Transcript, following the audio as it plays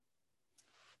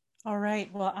All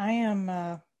right. Well, I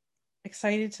am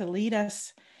excited to lead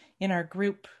us in our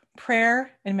group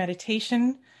prayer and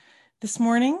meditation this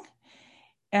morning.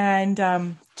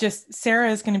 And just Sarah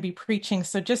is going to be preaching.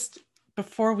 So just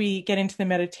before we get into the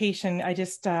meditation, I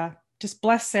just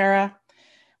bless Sarah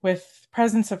with the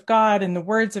presence of God and the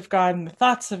words of God and the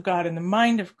thoughts of God and the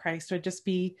mind of Christ would just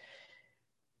be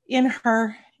in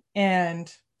her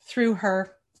and through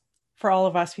her for all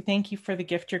of us. We thank you for the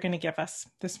gift you're going to give us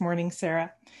this morning,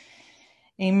 Sarah.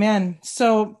 Amen.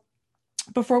 So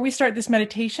before we start this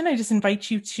meditation, I just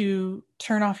invite you to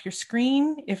turn off your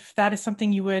screen if that is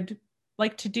something you would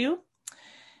like to do.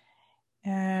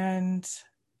 And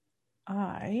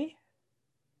I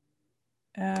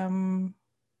am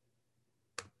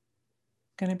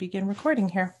going to begin recording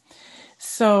here.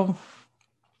 So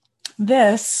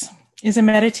this is a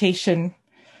meditation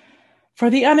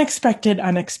for the unexpected.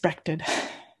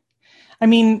 I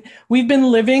mean, we've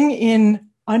been living in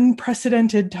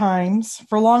unprecedented times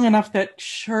for long enough that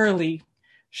surely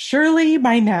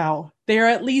by now, they are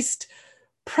at least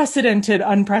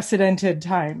unprecedented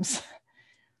times.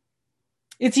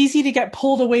 It's easy to get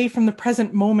pulled away from the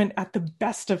present moment at the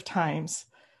best of times,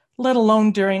 let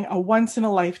alone during a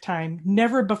once-in-a-lifetime,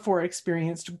 never-before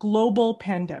experienced global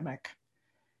pandemic.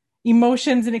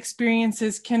 Emotions and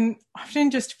experiences can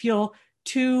often just feel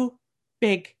too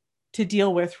big to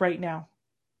deal with right now.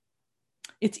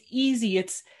 It's easy,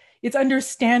 it's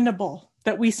understandable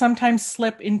that we sometimes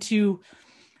slip into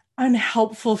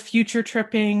unhelpful future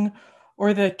tripping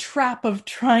or the trap of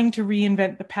trying to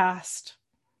reinvent the past.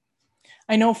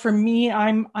 I know for me,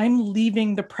 I'm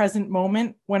leaving the present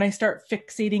moment when I start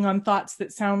fixating on thoughts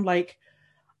that sound like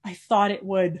I thought it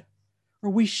would,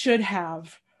 or we should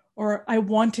have, or I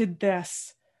wanted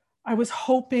this. I was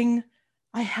hoping,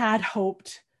 I had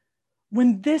hoped.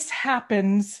 When this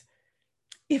happens,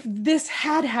 if this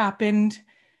had happened,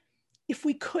 if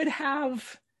we could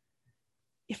have,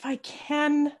 if I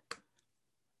can.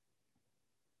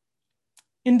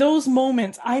 In those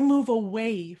moments, I move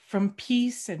away from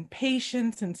peace and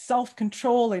patience and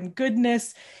self-control and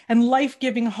goodness and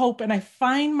life-giving hope, and I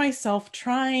find myself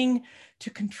trying to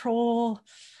control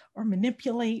or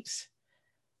manipulate.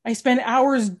 I spend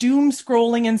hours doom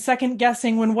scrolling and second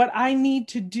guessing when what I need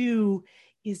to do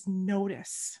is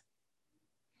notice,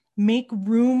 make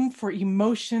room for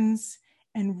emotions,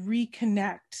 and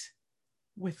reconnect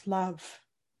with love.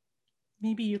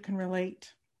 Maybe you can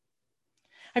relate.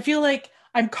 I feel like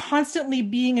I'm constantly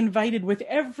being invited with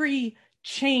every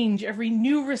change, every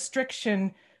new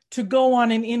restriction to go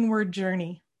on an inward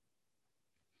journey.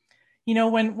 You know,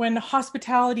 when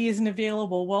hospitality isn't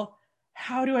available, well,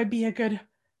 how do I be a good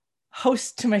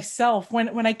host to myself?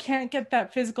 When I can't get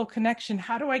that physical connection,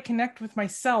 how do I connect with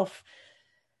myself?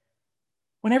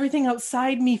 When everything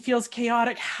outside me feels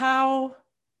chaotic, how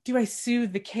do I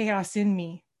soothe the chaos in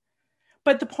me?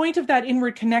 But the point of that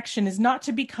inward connection is not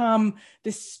to become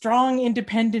this strong,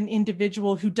 independent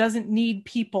individual who doesn't need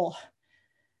people.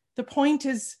 The point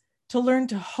is to learn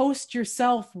to host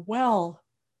yourself well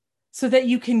so that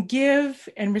you can give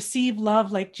and receive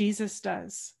love like Jesus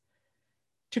does.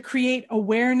 To create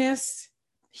awareness,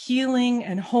 healing,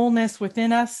 and wholeness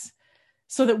within us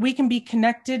so that we can be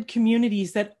connected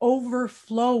communities that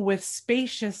overflow with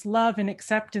spacious love and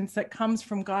acceptance that comes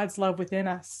from God's love within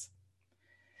us.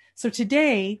 So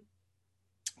today,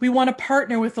 we want to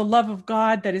partner with the love of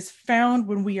God that is found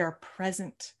when we are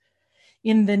present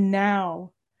in the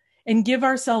now and give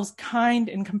ourselves kind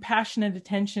and compassionate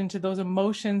attention to those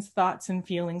emotions, thoughts, and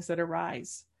feelings that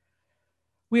arise.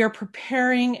 We are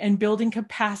preparing and building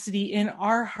capacity in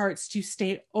our hearts to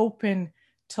stay open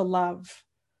to love,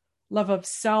 love of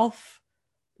self,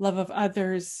 love of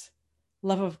others,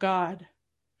 love of God.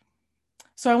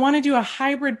 So I want to do a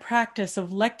hybrid practice of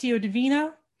Lectio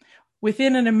Divina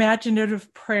within an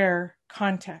imaginative prayer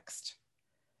context.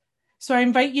 So I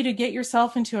invite you to get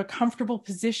yourself into a comfortable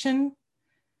position.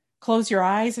 Close your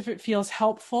eyes if it feels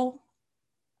helpful.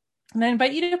 And I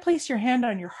invite you to place your hand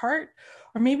on your heart,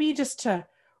 or maybe just to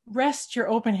rest your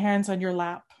open hands on your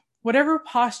lap. Whatever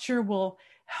posture will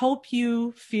help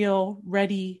you feel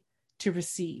ready to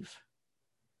receive.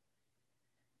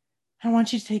 I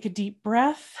want you to take a deep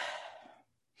breath.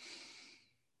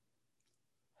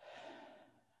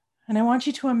 And I want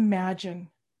you to imagine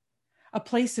a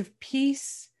place of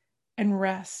peace and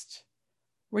rest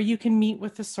where you can meet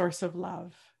with the source of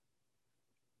love.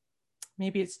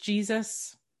 Maybe it's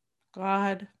Jesus,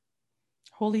 God,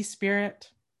 Holy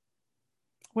Spirit.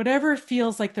 Whatever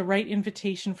feels like the right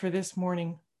invitation for this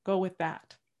morning, go with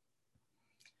that.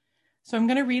 So I'm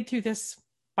going to read through this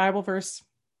Bible verse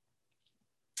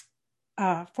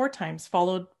 4 times,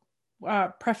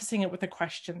 prefacing it with a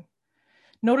question.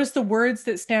 Notice the words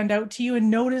that stand out to you and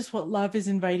notice what love is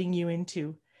inviting you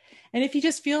into. And if you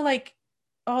just feel like,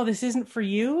 oh, this isn't for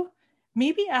you,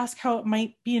 maybe ask how it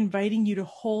might be inviting you to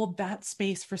hold that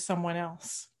space for someone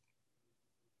else.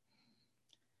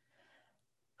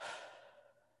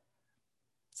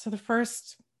 So the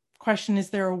first question, is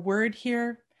there a word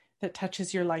here that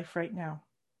touches your life right now?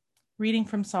 Reading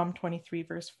from Psalm 23,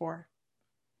 verse 4.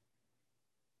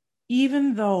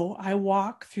 Even though I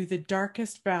walk through the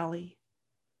darkest valley,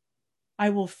 I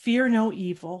will fear no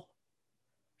evil,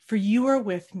 for you are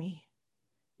with me.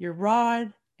 Your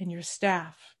rod and your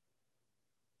staff,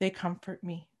 they comfort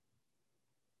me.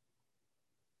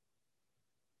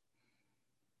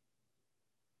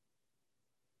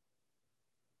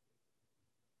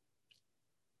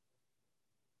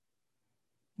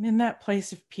 And in that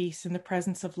place of peace, in the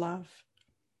presence of love,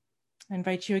 I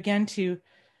invite you again to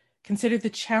consider the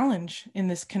challenge in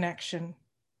this connection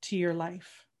to your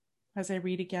life as I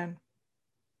read again.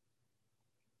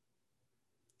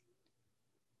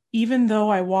 Even though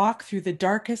I walk through the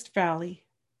darkest valley,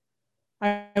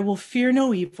 I will fear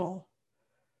no evil,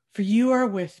 for you are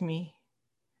with me.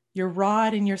 Your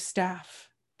rod and your staff,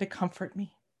 they comfort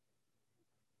me.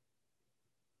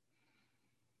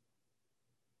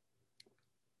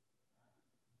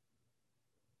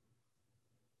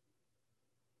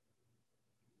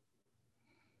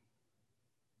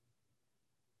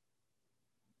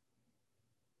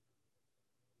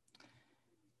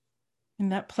 In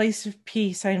that place of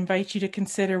peace, I invite you to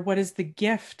consider what is the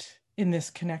gift in this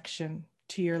connection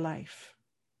to your life.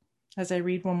 As I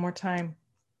read one more time.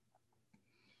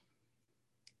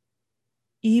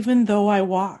 Even though I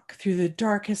walk through the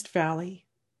darkest valley,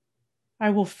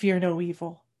 I will fear no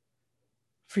evil,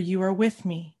 for you are with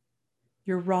me.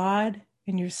 Your rod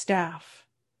and your staff,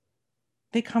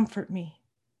 they comfort me.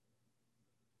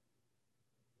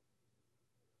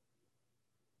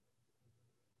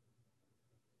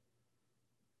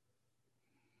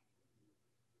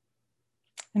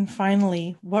 And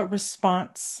finally, what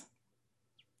response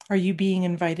are you being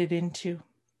invited into?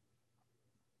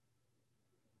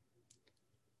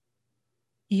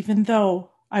 Even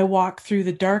though I walk through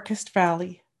the darkest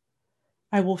valley,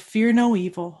 I will fear no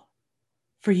evil,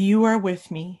 for you are with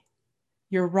me.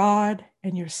 Your rod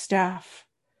and your staff,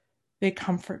 they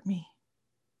comfort me.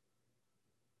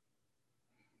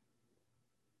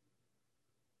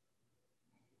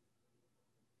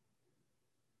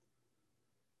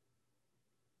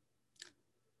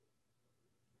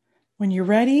 When you're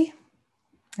ready,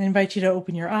 I invite you to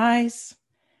open your eyes,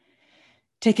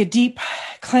 take a deep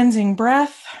cleansing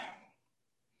breath,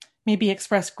 maybe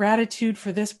express gratitude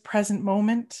for this present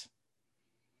moment.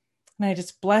 And I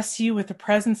just bless you with the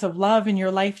presence of love in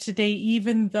your life today,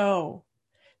 even though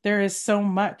there is so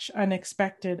much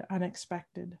unexpected.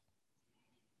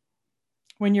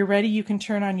 When you're ready, you can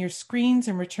turn on your screens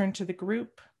and return to the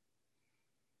group.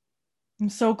 I'm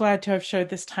so glad to have shared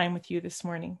this time with you this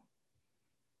morning.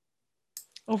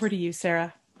 Over to you,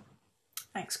 Sarah.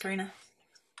 Thanks, Karina.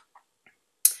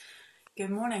 Good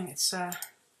morning. It's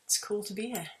cool to be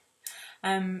here.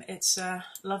 It's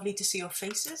lovely to see your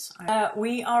faces.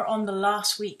 We are on the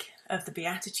last week of the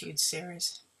Beatitudes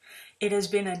series. It has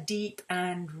been a deep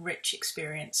and rich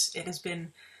experience. It has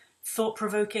been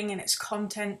thought-provoking in its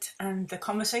content, and the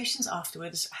conversations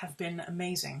afterwards have been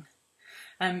amazing.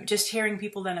 Just hearing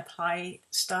people then apply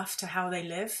stuff to how they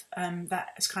live, that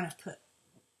has kind of put,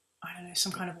 I don't know,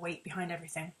 some kind of weight behind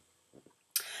everything.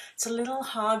 It's a little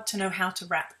hard to know how to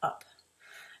wrap up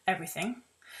everything,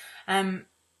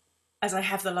 as I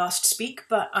have the last speak,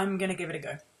 but I'm going to give it a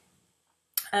go.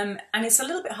 And it's a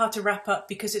little bit hard to wrap up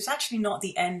because it's actually not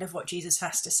the end of what Jesus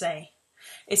has to say.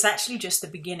 It's actually just the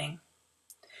beginning.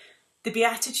 The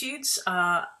Beatitudes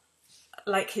are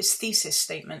like his thesis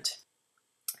statement.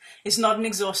 It's not an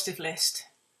exhaustive list.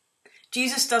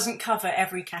 Jesus doesn't cover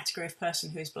every category of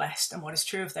person who is blessed and what is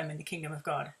true of them in the kingdom of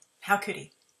God. How could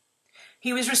he?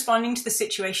 He was responding to the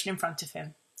situation in front of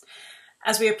him.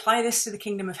 As we apply this to the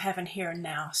kingdom of heaven here and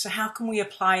now, so how can we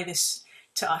apply this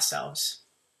to ourselves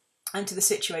and to the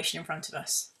situation in front of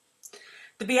us?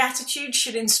 The Beatitudes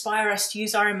should inspire us to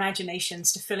use our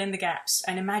imaginations to fill in the gaps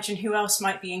and imagine who else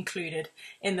might be included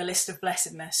in the list of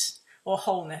blessedness or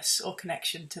wholeness or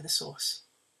connection to the source.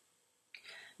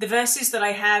 The verses that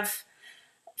I have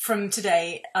from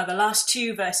today are the last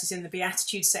two verses in the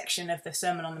Beatitudes section of the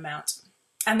Sermon on the Mount.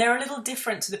 And they're a little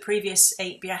different to the previous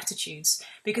 8 Beatitudes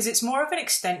because it's more of an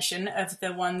extension of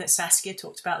the one that Saskia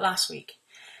talked about last week.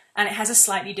 And it has a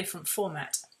slightly different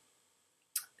format.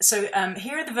 So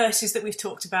here are the verses that we've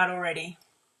talked about already.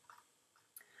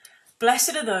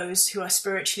 Blessed are those who are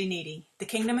spiritually needy. The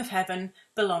kingdom of heaven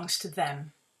belongs to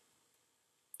them.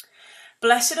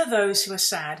 Blessed are those who are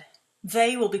sad,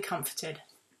 they will be comforted.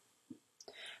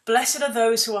 Blessed are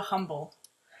those who are humble,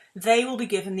 they will be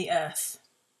given the earth.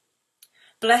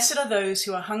 Blessed are those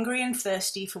who are hungry and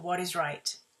thirsty for what is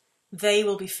right, they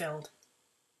will be filled.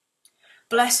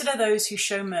 Blessed are those who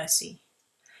show mercy,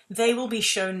 they will be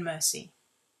shown mercy.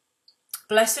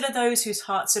 Blessed are those whose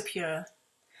hearts are pure,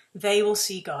 they will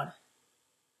see God.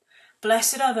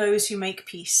 Blessed are those who make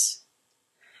peace,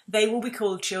 they will be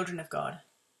called children of God.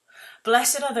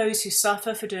 Blessed are those who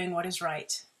suffer for doing what is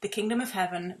right, the kingdom of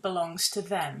heaven belongs to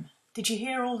them. Did you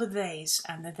hear all the theys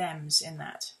and the thems in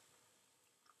that?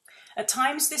 At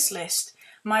times this list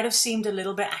might have seemed a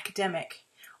little bit academic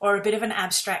or a bit of an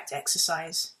abstract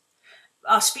exercise.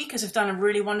 Our speakers have done a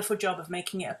really wonderful job of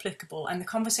making it applicable, and the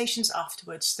conversations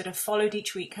afterwards that have followed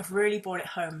each week have really brought it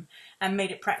home and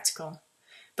made it practical.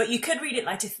 But you could read it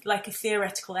like a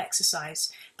theoretical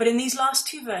exercise. But in these last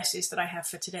two verses that I have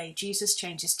for today, Jesus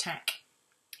changes tack.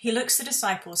 He looks the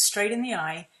disciples straight in the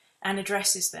eye and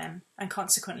addresses them, and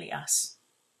consequently us.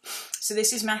 So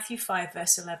this is Matthew 5,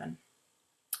 verse 11.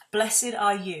 Blessed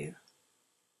are you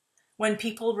when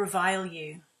people revile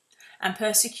you and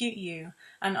persecute you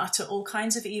and utter all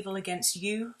kinds of evil against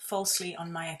you falsely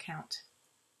on my account.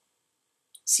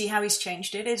 See how he's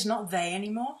changed it? It's not they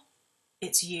anymore,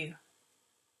 it's you.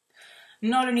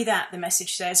 Not only that, the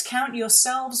message says, count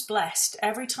yourselves blessed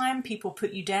every time people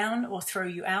put you down or throw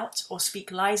you out or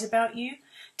speak lies about you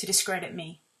to discredit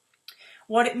me.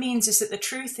 What it means is that the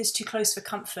truth is too close for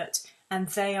comfort and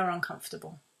they are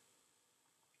uncomfortable.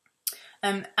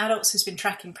 Adults has been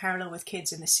tracking parallel with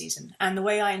kids in this season, and the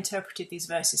way I interpreted these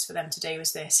verses for them today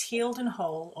was this: healed and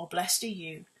whole, or blessed are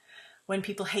you when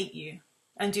people hate you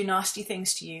and do nasty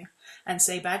things to you and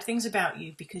say bad things about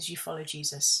you because you follow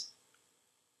Jesus.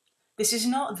 This is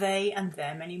not they and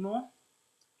them anymore.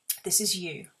 This is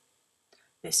you.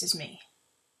 This is me.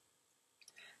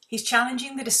 He's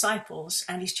challenging the disciples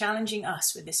and he's challenging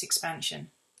us with this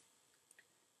expansion.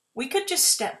 We could just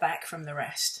step back from the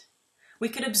rest. We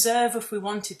could observe if we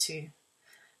wanted to.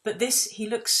 But this, he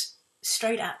looks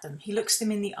straight at them. He looks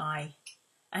them in the eye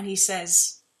and he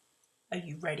says, are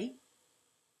you ready?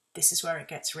 This is where it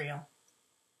gets real.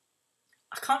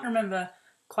 I can't remember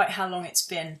quite how long it's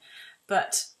been,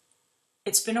 but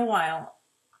it's been a while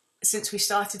since we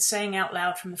started saying out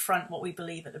loud from the front what we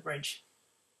believe at the bridge.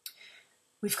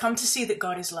 We've come to see that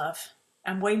God is love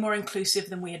and way more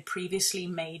inclusive than we had previously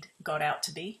made God out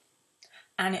to be.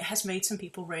 And it has made some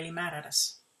people really mad at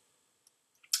us.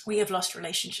 We have lost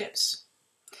relationships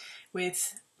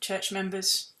with church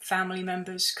members, family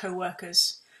members,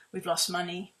 co-workers. We've lost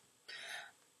money,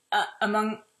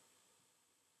 among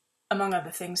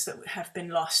other things that have been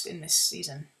lost in this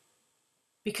season,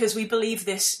 because we believe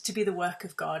this to be the work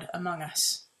of God among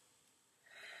us.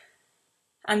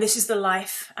 And this is the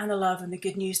life and the love and the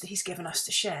good news that he's given us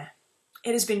to share.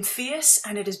 It has been fierce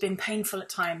and it has been painful at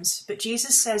times, but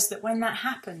Jesus says that when that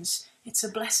happens, it's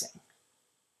a blessing.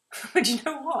 But you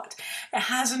know what? It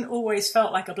hasn't always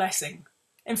felt like a blessing.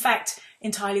 In fact,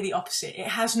 entirely the opposite. It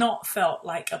has not felt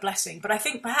like a blessing, but I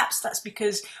think perhaps that's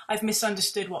because I've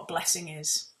misunderstood what blessing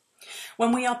is.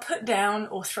 When we are put down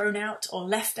or thrown out or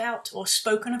left out or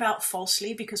spoken about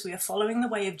falsely because we are following the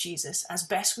way of Jesus as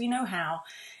best we know how,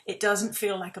 it doesn't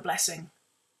feel like a blessing.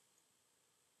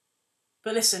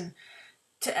 But listen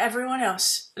to everyone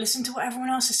else. Listen to what everyone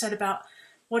else has said about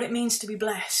what it means to be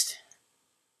blessed.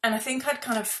 And I think I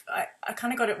kind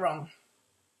of got it wrong.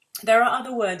 There are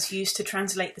other words used to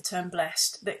translate the term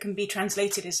blessed that can be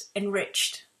translated as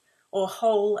enriched or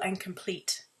whole and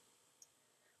complete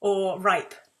or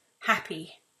ripe,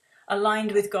 happy,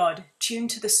 aligned with God,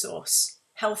 tuned to the source,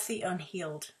 healthy and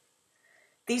healed.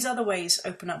 These other ways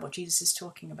open up what Jesus is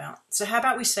talking about. So how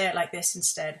about we say it like this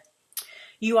instead?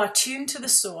 You are tuned to the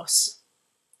source,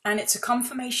 and it's a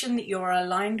confirmation that you are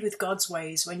aligned with God's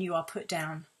ways when you are put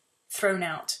down, thrown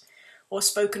out, or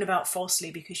spoken about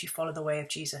falsely because you follow the way of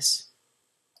Jesus.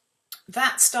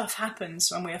 That stuff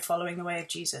happens when we are following the way of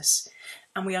Jesus,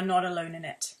 and we are not alone in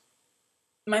it.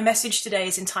 My message today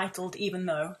is entitled, Even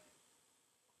Though.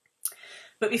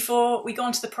 But before we go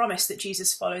on to the promise that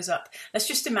Jesus follows up, let's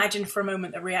just imagine for a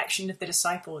moment the reaction of the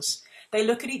disciples. They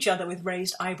look at each other with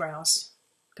raised eyebrows.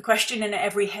 The question in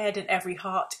every head and every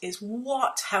heart is,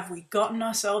 what have we gotten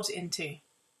ourselves into?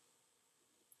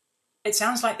 It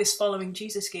sounds like this following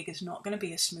Jesus gig is not going to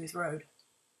be a smooth road.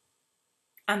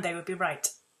 And they would be right.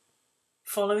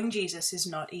 Following Jesus is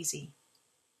not easy.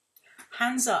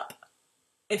 Hands up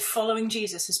if following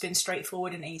Jesus has been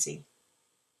straightforward and easy,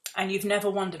 and you've never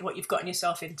wondered what you've gotten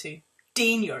yourself into.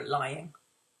 Dean, you're lying.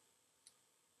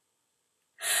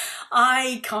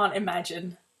 I can't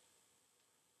imagine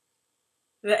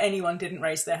that anyone didn't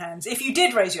raise their hands. If you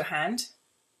did raise your hand,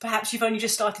 perhaps you've only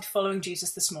just started following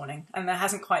Jesus this morning and there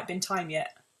hasn't quite been time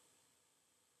yet.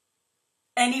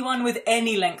 Anyone with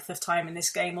any length of time in this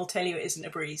game will tell you it isn't a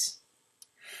breeze.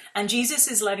 And Jesus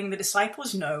is letting the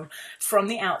disciples know from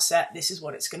the outset this is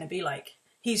what it's going to be like.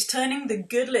 He's turning the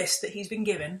good list that he's been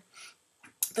given,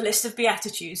 the list of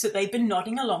Beatitudes that they've been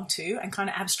nodding along to and kind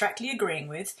of abstractly agreeing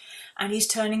with, and he's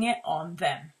turning it on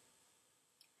them.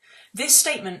 This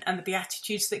statement and the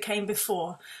Beatitudes that came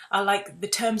before are like the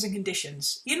terms and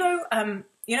conditions. You know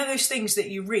those things that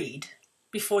you read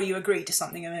before you agree to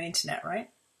something on the internet, right?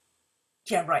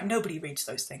 Yeah, right, nobody reads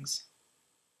those things.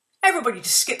 Everybody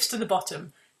just skips to the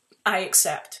bottom. I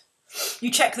accept.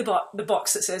 You check the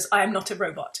box that says, I am not a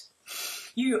robot.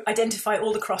 You identify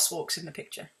all the crosswalks in the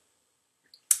picture.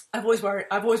 I've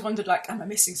always wondered, like, am I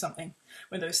missing something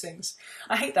with those things?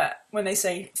 I hate that when they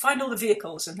say, find all the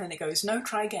vehicles, and then it goes, no,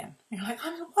 try again. And you're like,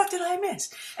 what did I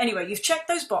miss? Anyway, you've checked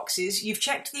those boxes, you've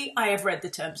checked the I have read the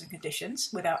terms and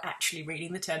conditions without actually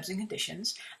reading the terms and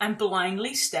conditions, and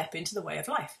blindly step into the way of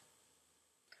life.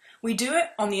 We do it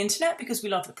on the internet because we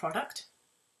love the product.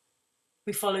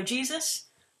 We follow Jesus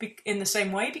in the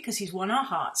same way because he's won our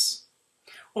hearts,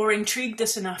 or intrigued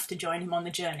us enough to join him on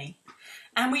the journey.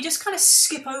 And we just kind of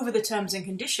skip over the terms and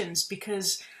conditions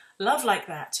because love like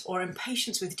that, or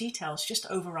impatience with details, just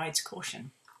overrides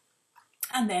caution.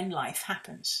 And then life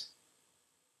happens.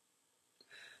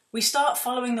 We start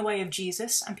following the way of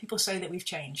Jesus and people say that we've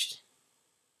changed.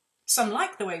 Some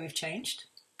like the way we've changed,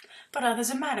 but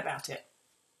others are mad about it.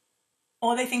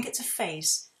 Or they think it's a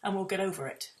phase and we'll get over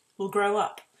it. We'll grow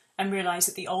up and realise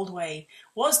that the old way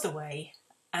was the way,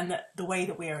 and that the way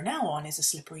that we are now on is a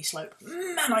slippery slope.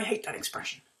 Man, I hate that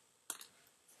expression.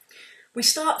 We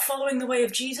start following the way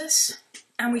of Jesus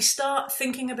and we start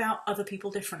thinking about other people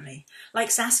differently.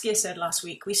 Like Saskia said last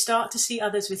week, we start to see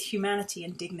others with humanity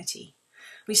and dignity.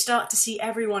 We start to see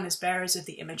everyone as bearers of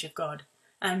the image of God.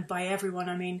 And by everyone,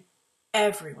 I mean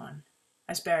everyone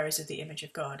as bearers of the image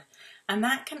of God. And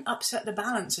that can upset the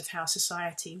balance of how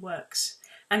society works.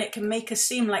 And it can make us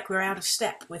seem like we're out of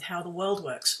step with how the world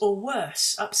works, or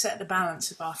worse, upset the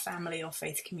balance of our family or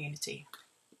faith community.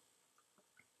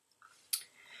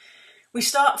 We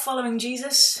start following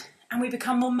Jesus and we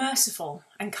become more merciful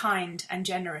and kind and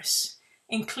generous,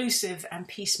 inclusive and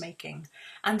peacemaking.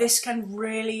 And this can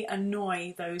really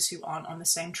annoy those who aren't on the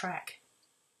same track,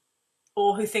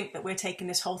 or who think that we're taking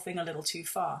this whole thing a little too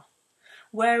far.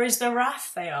 Where is the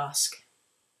wrath, they ask.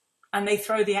 And they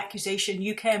throw the accusation,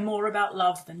 you care more about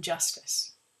love than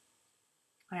justice.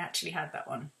 I actually had that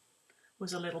one. It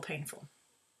was a little painful.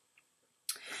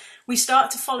 We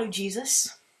start to follow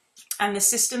Jesus, and the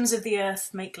systems of the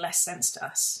earth make less sense to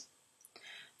us.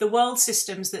 The world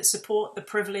systems that support the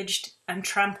privileged and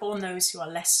trample on those who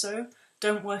are less so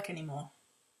don't work anymore.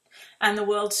 And the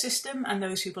world system and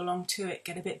those who belong to it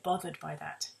get a bit bothered by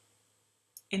that.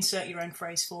 Insert your own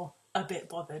phrase for a bit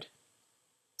bothered,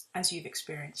 as you've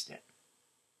experienced it.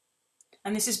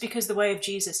 And this is because the way of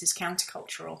Jesus is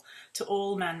countercultural to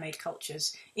all man-made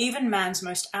cultures. Even man's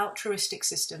most altruistic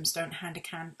systems don't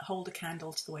hold a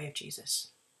candle to the way of Jesus.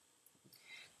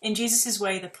 In Jesus'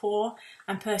 way, the poor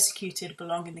and persecuted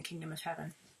belong in the kingdom of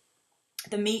heaven.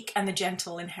 The meek and the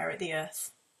gentle inherit the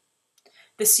earth.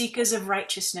 The seekers of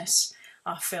righteousness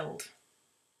are filled.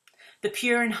 The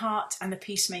pure in heart and the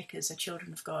peacemakers are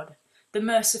children of God. The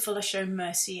merciful are shown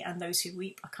mercy, and those who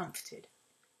weep are comforted.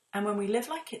 And when we live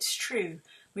like it's true,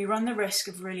 we run the risk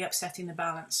of really upsetting the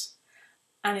balance.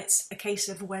 And it's a case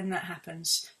of when that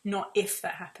happens, not if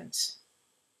that happens.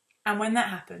 And when that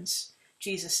happens,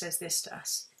 Jesus says this to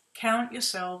us: count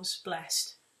yourselves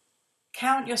blessed.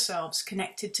 Count yourselves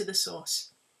connected to the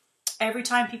source. Every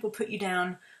time people put you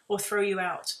down or throw you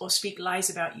out or speak lies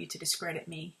about you to discredit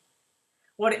me,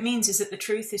 what it means is that the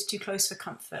truth is too close for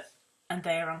comfort and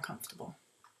they are uncomfortable.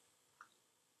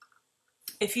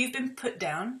 If you've been put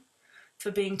down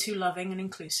for being too loving and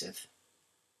inclusive,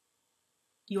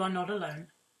 you are not alone,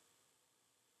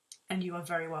 and you are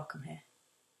very welcome here.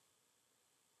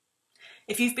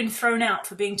 If you've been thrown out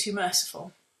for being too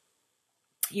merciful,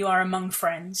 you are among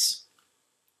friends,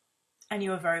 and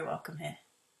you are very welcome here.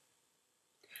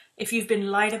 If you've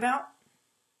been lied about,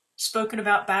 spoken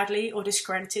about badly, or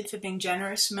discredited for being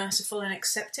generous, merciful, and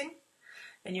accepting,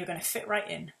 then you're going to fit right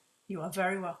in. You are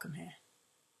very welcome here.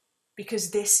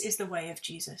 Because this is the way of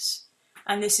Jesus,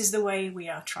 and this is the way we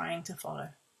are trying to follow.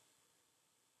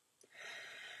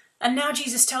 And now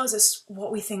Jesus tells us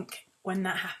what we think when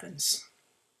that happens.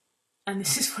 And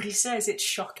this is what he says. It's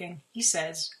shocking. He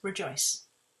says, rejoice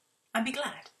and be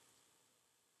glad.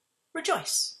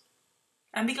 Rejoice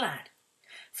and be glad.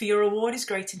 for your reward is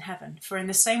great in heaven, for in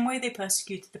the same way they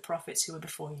persecuted the prophets who were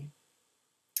before you.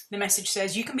 The Message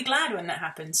says, you can be glad when that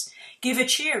happens. Give a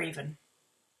cheer even.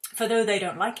 For though they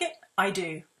don't like it, I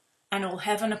do, and all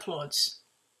heaven applauds.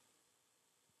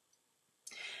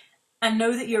 And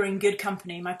know that you're in good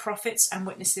company. My prophets and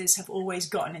witnesses have always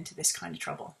gotten into this kind of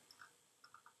trouble.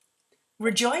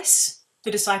 Rejoice.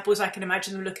 The disciples, I can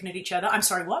imagine them looking at each other. I'm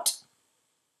sorry, what?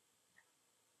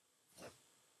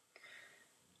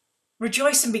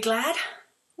 Rejoice and be glad?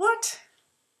 What?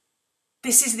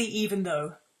 This is the even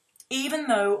though. Even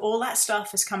though all that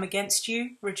stuff has come against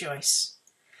you, rejoice.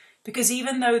 Because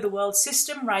even though the world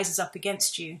system rises up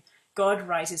against you, God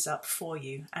rises up for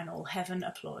you, and all heaven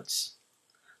applauds.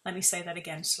 Let me say that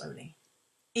again slowly.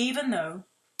 Even though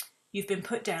you've been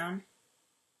put down,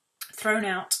 thrown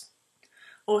out,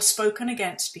 or spoken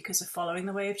against because of following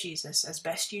the way of Jesus as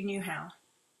best you knew how,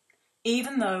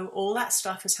 even though all that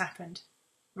stuff has happened,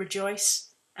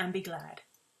 rejoice and be glad.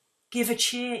 Give a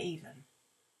cheer even,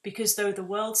 because though the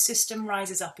world system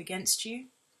rises up against you,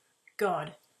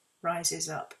 God rises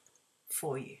up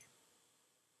for you.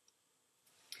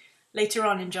 Later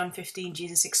on in John 15,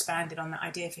 Jesus expanded on that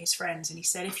idea for his friends, and he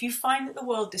said, if you find that the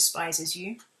world despises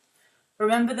you,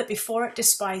 remember that before it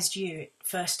despised you, it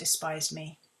first despised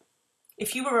me.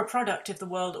 If you were a product of the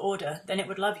world order, then it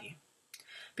would love you.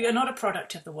 But you're not a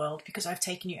product of the world because I've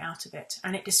taken you out of it,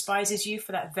 and it despises you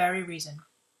for that very reason.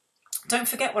 Don't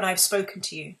forget what I've spoken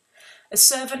to you. A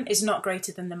servant is not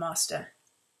greater than the master.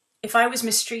 If I was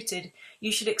mistreated,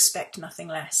 you should expect nothing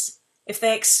less. If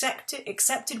they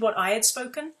accepted what I had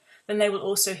spoken, then they will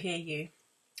also hear you.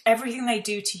 Everything they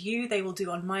do to you, they will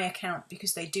do on my account,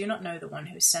 because they do not know the one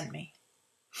who has sent me.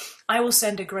 I will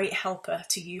send a great helper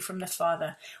to you from the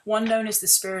Father, one known as the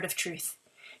Spirit of Truth.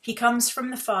 He comes from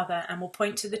the Father and will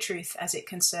point to the truth as it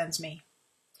concerns me.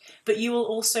 But you will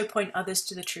also point others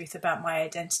to the truth about my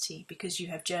identity, because you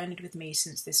have journeyed with me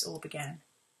since this all began.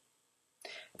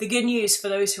 The good news for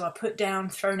those who are put down,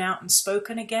 thrown out, and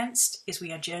spoken against is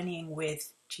we are journeying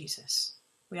with Jesus.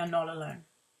 We are not alone.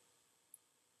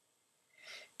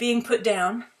 Being put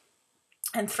down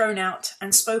and thrown out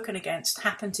and spoken against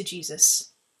happened to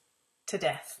Jesus, to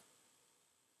death.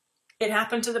 It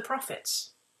happened to the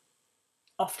prophets,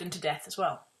 often to death as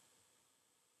well.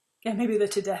 Yeah, maybe the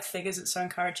to death thing isn't so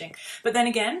encouraging. But then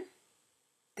again,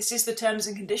 this is the terms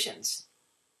and conditions.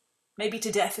 Maybe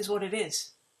to death is what it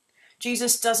is.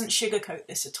 Jesus doesn't sugarcoat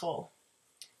this at all.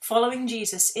 Following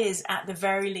Jesus is, at the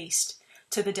very least,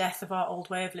 to the death of our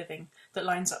old way of living that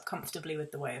lines up comfortably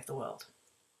with the way of the world.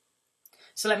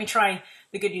 So let me try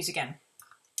the good news again.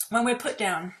 When we're put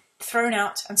down, thrown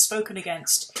out, and spoken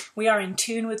against, we are in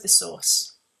tune with the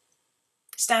source,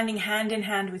 standing hand in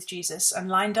hand with Jesus and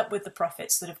lined up with the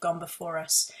prophets that have gone before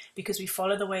us, because we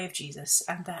follow the way of Jesus,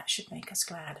 and that should make us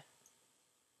glad.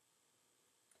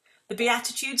 The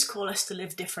Beatitudes call us to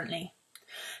live differently.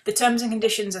 The terms and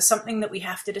conditions are something that we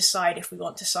have to decide if we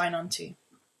want to sign on to.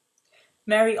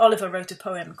 Mary Oliver wrote a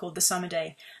poem called The Summer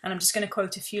Day, and I'm just going to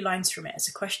quote a few lines from it as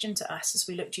a question to us as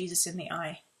we look Jesus in the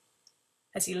eye,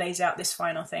 as he lays out this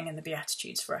final thing in the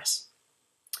Beatitudes for us.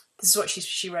 This is what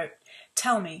she wrote.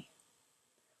 Tell me,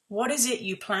 what is it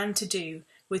you plan to do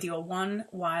with your one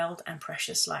wild and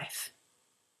precious life?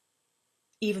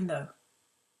 Even though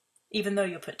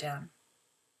you're put down,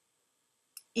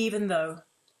 even though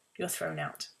you're thrown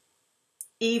out,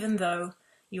 even though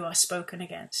you are spoken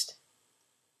against,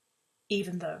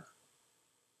 even though.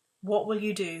 What will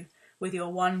you do with your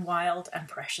one wild and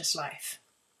precious life?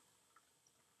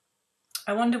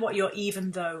 I wonder what your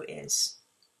even though is.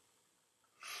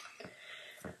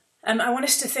 I want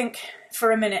us to think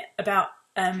for a minute about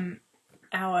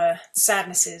our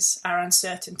sadnesses, our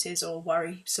uncertainties or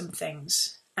worrisome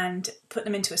things, and put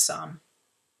them into a psalm.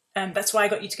 That's why I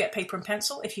got you to get paper and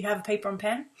pencil. If you have a paper and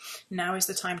pen, now is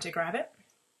the time to grab it.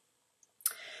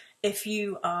 If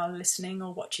you are listening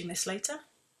or watching this later,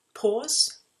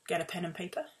 pause, get a pen and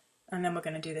paper, and then we're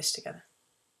going to do this together.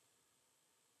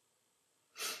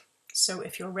 So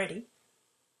if you're ready,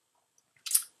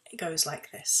 it goes like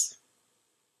this.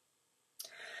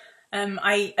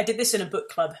 I did this in a book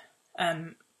club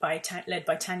led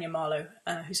by Tanya Marlowe,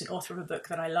 who's an author of a book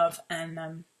that I love,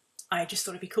 and I just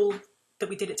thought it'd be cool that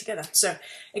we did it together. So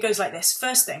it goes like this.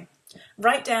 First thing,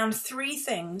 write down 3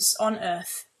 things on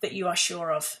earth that you are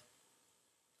sure of.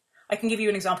 I can give you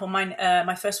an example.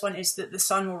 My first one is that the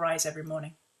sun will rise every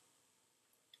morning.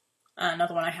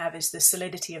 Another one I have is the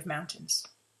solidity of mountains.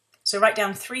 So write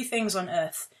down 3 things on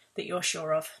earth that you're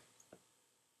sure of.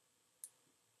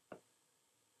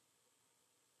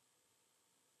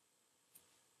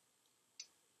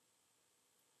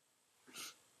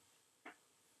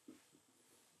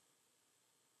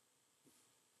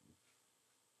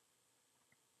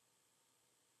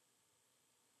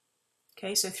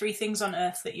 Okay, so 3 things on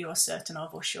earth that you are certain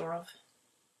of or sure of.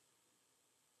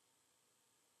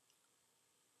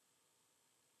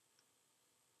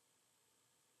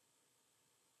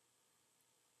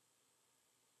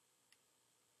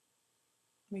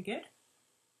 We good?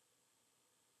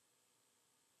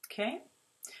 Okay.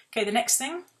 Okay, the next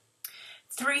thing.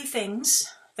 3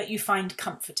 things that you find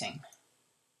comforting.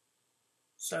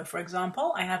 So, for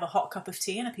example, I have a hot cup of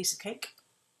tea and a piece of cake.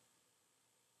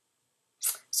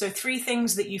 So 3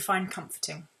 things that you find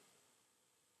comforting.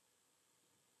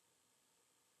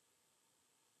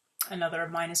 Another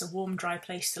of mine is a warm, dry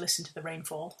place to listen to the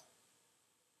rainfall.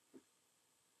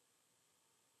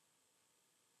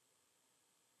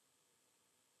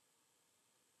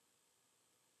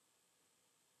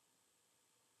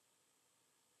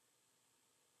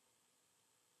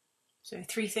 So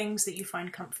 3 things that you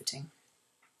find comforting.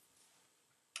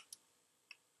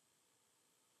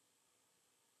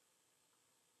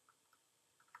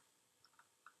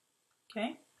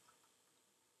 Okay.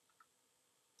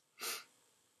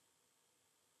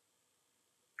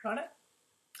 Got it?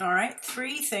 All right.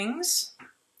 3 things.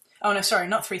 Oh, no, sorry,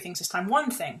 not 3 things this time. 1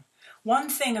 thing. 1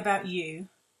 thing about you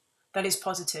that is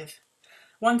positive.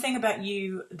 1 thing about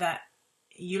you that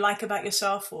you like about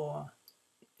yourself or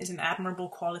is an admirable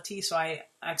quality. So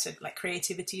I've said like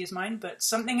creativity is mine, but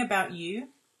something about you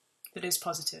that is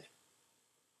positive.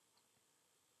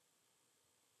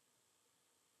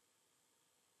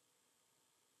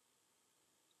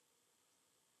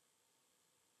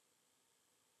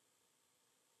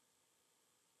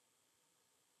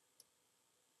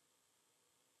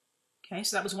 Okay,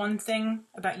 so that was 1 thing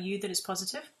about you that is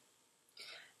positive.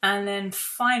 And then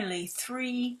finally,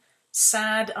 3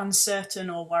 sad, uncertain,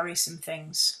 or worrisome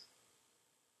things.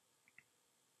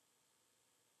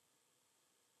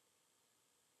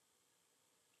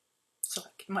 So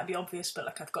like, it might be obvious, but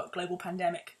like I've got global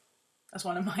pandemic as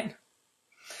one of mine.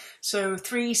 So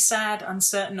 3 sad,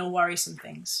 uncertain, or worrisome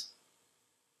things.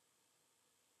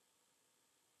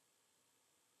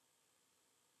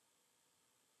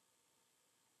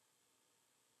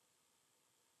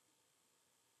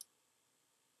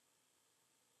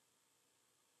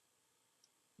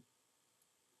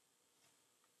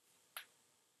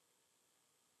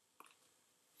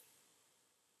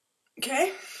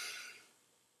 Okay.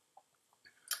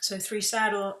 So 3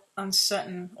 sad or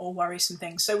uncertain or worrisome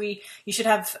things. So you should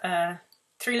have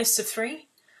 3 lists of 3.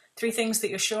 3 things that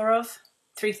you're sure of,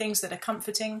 3 things that are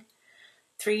comforting,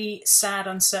 3 sad,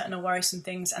 uncertain, or worrisome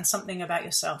things, and something about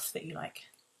yourself that you like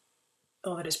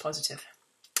or that is positive.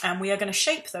 And we are going to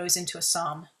shape those into a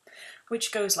psalm,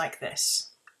 which goes like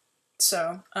this.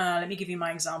 So let me give you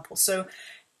my example. So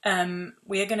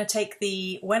we are going to take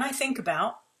the when I think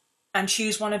about and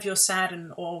choose one of your sad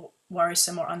and or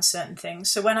worrisome or uncertain things.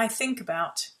 So when I think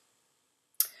about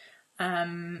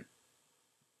being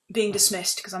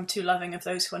dismissed because I'm too loving of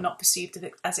those who are not perceived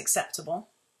as acceptable.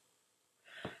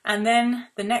 And then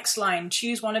the next line,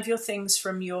 choose one of your things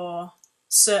from your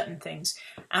certain things.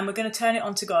 And we're going to turn it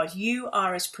on to God. You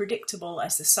are as predictable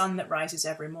as the sun that rises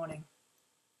every morning.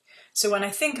 So when I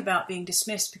think about being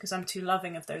dismissed because I'm too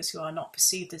loving of those who are not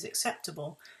perceived as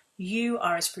acceptable, you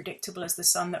are as predictable as the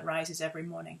sun that rises every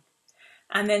morning.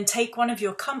 And then take one of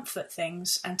your comfort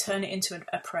things and turn it into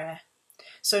a prayer.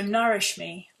 So nourish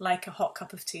me like a hot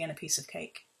cup of tea and a piece of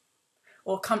cake.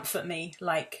 Or comfort me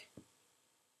like...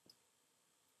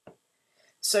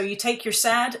 So you take your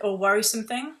sad or worrisome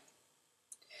thing,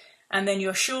 and then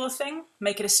your sure thing,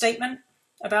 make it a statement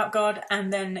about God,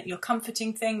 and then your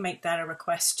comforting thing, make that a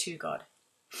request to God.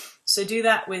 So do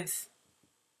that with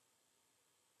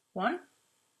 1,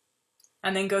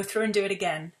 and then go through and do it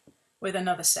again with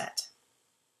another set.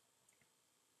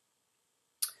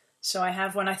 So I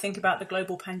have, when I think about the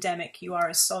global pandemic, you are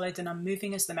as solid and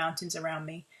unmoving as the mountains around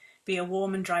me. Be a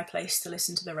warm and dry place to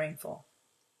listen to the rainfall.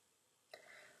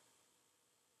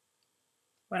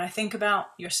 When I think about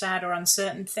your sad or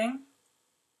uncertain thing,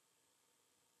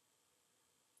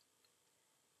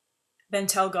 then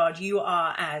tell God you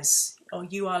are as, or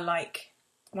you are like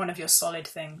one of your solid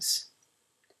things.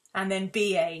 And then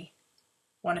be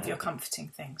one of your comforting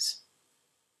things.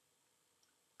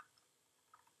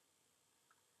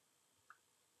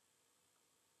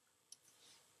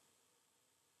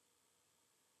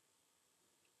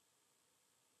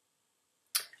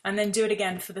 And then do it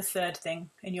again for the 3rd thing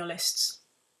in your lists.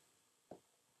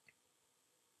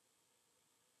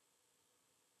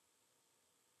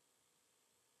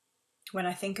 When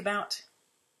I think about,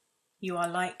 you are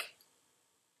like,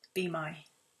 be my.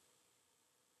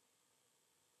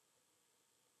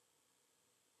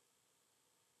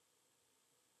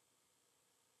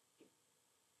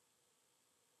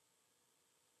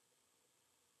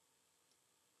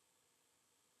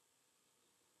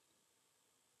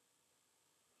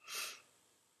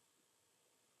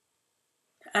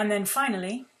 And then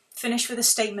finally, finish with a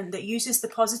statement that uses the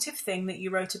positive thing that you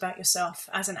wrote about yourself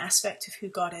as an aspect of who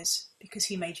God is, because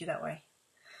he made you that way.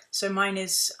 So mine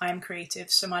is, I am creative.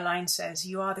 So my line says,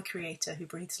 you are the creator who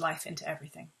breathes life into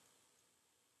everything.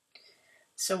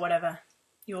 So whatever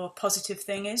your positive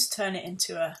thing is, turn it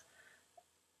into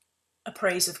a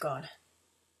praise of God.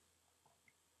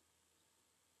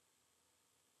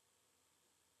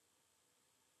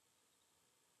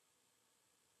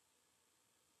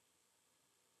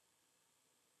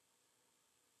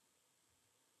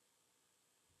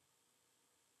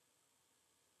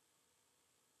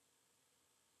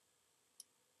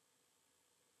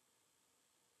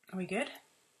 Are we good?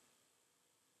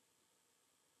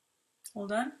 All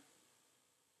done?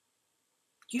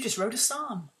 You just wrote a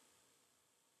psalm.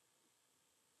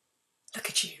 Look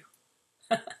at you.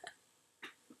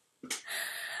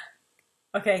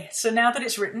 Okay, so now that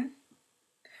it's written,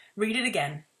 read it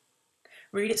again.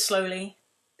 Read it slowly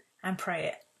and pray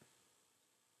it.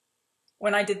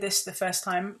 When I did this the first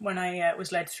time, when I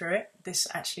was led through it, this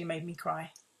actually made me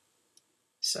cry.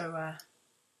 So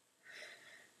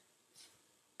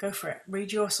go for it.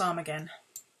 Read your psalm again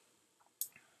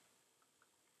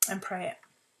and pray it.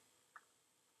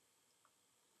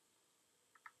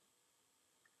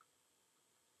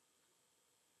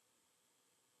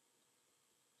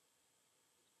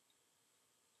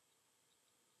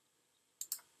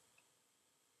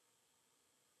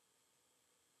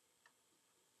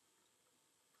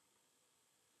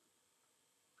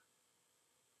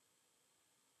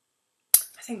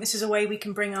 I think this is a way we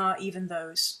can bring our even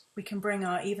those. We can bring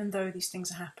our even though these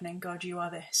things are happening, God, you are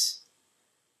this.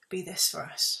 Be this for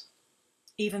us.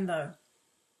 Even though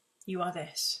you are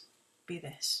this, be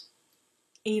this.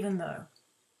 Even though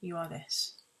you are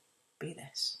this, be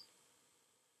this.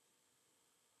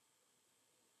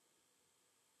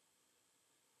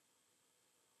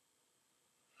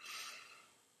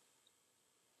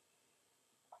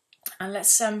 And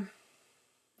let's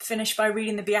finish by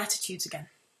reading the Beatitudes again.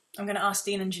 I'm going to ask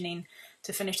Dean and Janine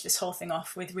to finish this whole thing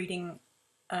off with reading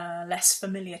a less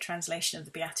familiar translation of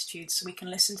the Beatitudes so we can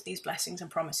listen to these blessings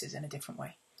and promises in a different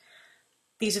way.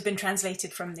 These have been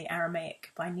translated from the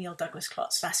Aramaic by Neil Douglas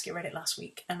Klotz. Saskia read it last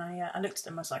week, and I looked at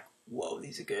them and I was like, whoa,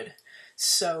 these are good.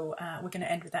 So we're going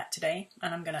to end with that today,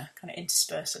 and I'm going to kind of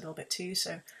intersperse a little bit too,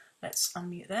 so let's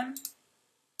unmute them.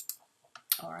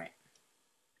 All right.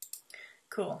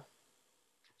 Cool.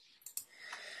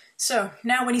 So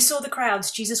now when he saw the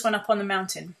crowds, Jesus went up on the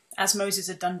mountain, as Moses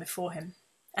had done before him,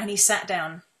 and he sat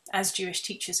down, as Jewish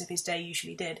teachers of his day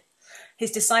usually did. His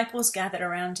disciples gathered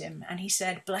around him, and he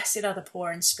said, "Blessed are the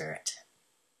poor in spirit."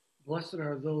 Blessed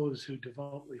are those who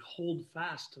devoutly hold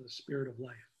fast to the Spirit of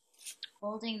life.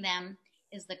 Holding them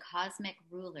is the cosmic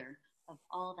ruler of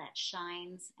all that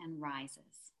shines and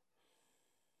rises.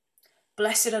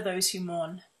 Blessed are those who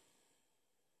mourn.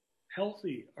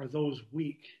 Healthy are those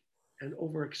weak and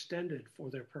overextended for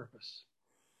their purpose.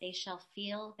 They shall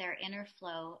feel their inner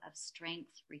flow of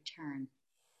strength return.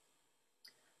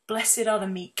 Blessed are the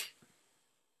meek.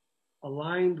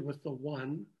 Aligned with the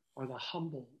one are the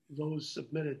humble, those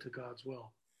submitted to God's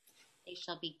will. They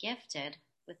shall be gifted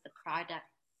with the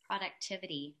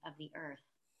productivity of the earth.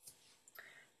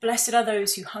 Blessed are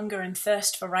those who hunger and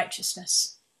thirst for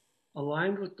righteousness.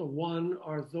 Aligned with the one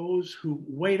are those who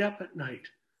wait up at night,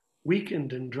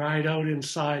 weakened and dried out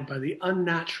inside by the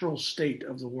unnatural state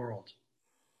of the world.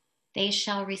 They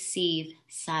shall receive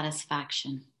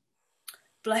satisfaction.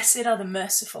 Blessed are the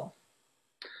merciful.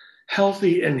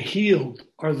 Healthy and healed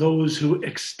are those who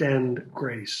extend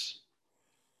grace.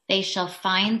 They shall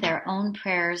find their own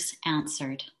prayers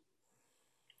answered.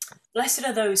 Blessed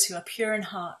are those who are pure in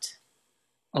heart.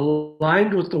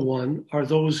 Aligned with the one are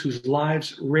those whose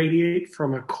lives radiate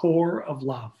from a core of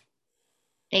love.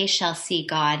 They shall see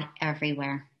God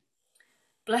everywhere.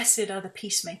 Blessed are the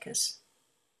peacemakers.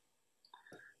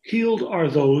 Healed are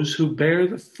those who bear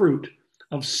the fruit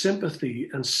of sympathy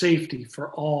and safety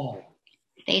for all.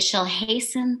 They shall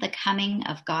hasten the coming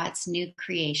of God's new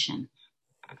creation.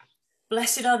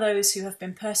 Blessed are those who have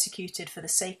been persecuted for the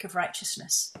sake of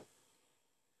righteousness.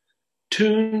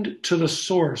 Tuned to the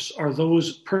source are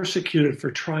those persecuted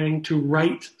for trying to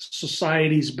right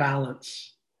society's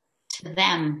balance. To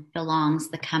them belongs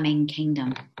the coming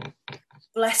kingdom.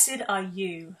 Blessed are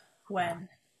you when.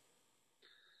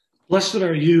 Blessed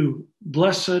are you,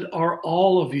 blessed are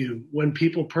all of you when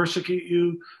people persecute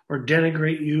you or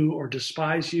denigrate you or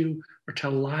despise you or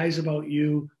tell lies about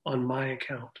you on my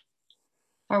account.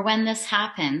 For when this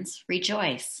happens,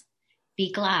 rejoice,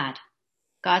 be glad.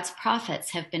 God's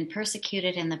prophets have been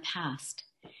persecuted in the past,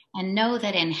 and know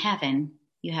that in heaven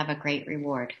you have a great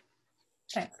reward.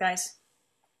 Thanks, guys.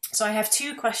 So I have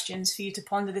 2 questions for you to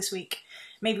ponder this week.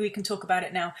 Maybe we can talk about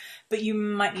it now, but you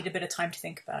might need a bit of time to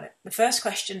think about it. The first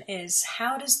question is,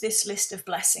 how does this list of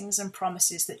blessings and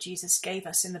promises that Jesus gave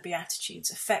us in the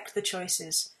Beatitudes affect the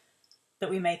choices that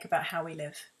we make about how we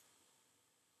live?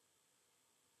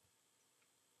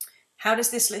 How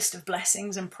does this list of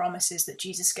blessings and promises that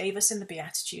Jesus gave us in the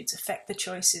Beatitudes affect the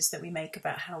choices that we make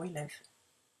about how we live?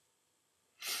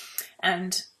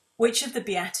 And which of the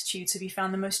Beatitudes have you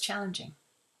found the most challenging?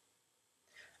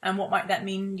 And what might that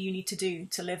mean you need to do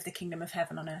to live the kingdom of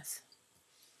heaven on earth?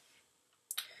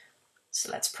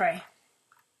 So let's pray.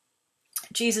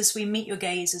 Jesus, we meet your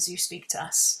gaze as you speak to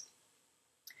us.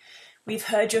 We've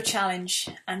heard your challenge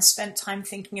and spent time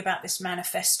thinking about this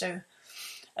manifesto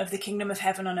of the kingdom of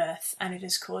heaven on earth, and it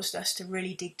has caused us to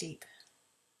really dig deep.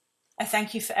 I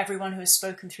thank you for everyone who has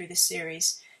spoken through this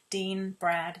series: Dean,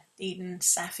 Brad, Eden,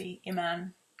 Safi,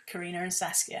 Iman, Karina and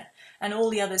Saskia, and all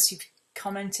the others who've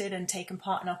commented and taken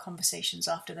part in our conversations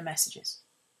after the messages.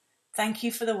 Thank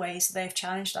you for the ways that they have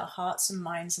challenged our hearts and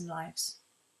minds and lives.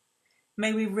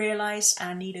 May we realize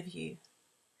our need of you.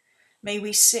 May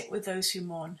we sit with those who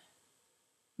mourn.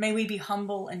 May we be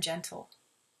humble and gentle.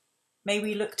 May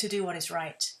we look to do what is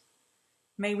right.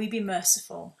 May we be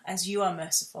merciful as you are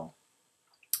merciful.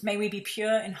 May we be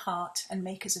pure in heart and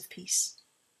makers of peace.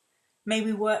 May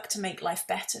we work to make life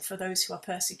better for those who are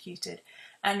persecuted,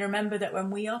 and remember that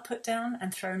when we are put down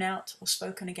and thrown out or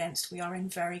spoken against, we are in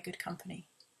very good company.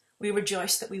 We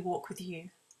rejoice that we walk with you,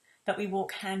 that we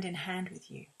walk hand in hand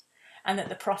with you, and that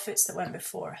the prophets that went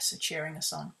before us are cheering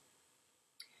us on.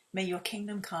 May your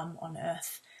kingdom come on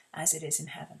earth as it is in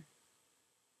heaven.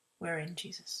 We're in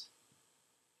Jesus.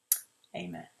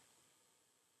 Amen.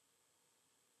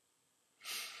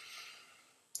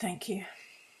 Thank you.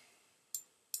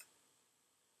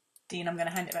 Dean, I'm going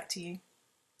to hand it back to you,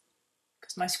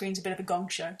 because my screen's a bit of a gong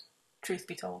show, truth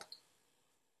be told.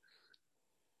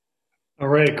 All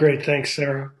right, great. Thanks,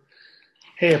 Sarah.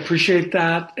 Hey, appreciate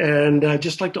that. And I'd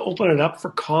just like to open it up for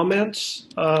comments.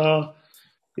 What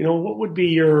would be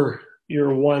your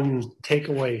one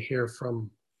takeaway here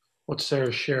from what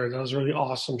Sarah shared? That was really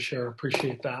awesome, Sarah.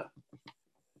 Appreciate that.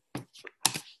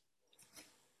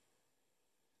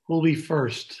 Who'll be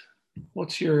first?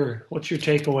 What's your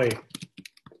takeaway?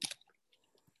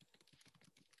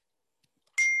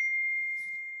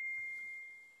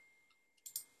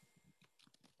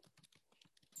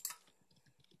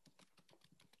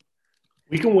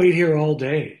 We can wait here all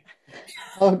day.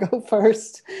 I'll go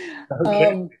first.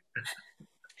 Okay.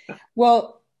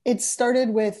 Well, it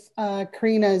started with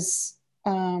Karina's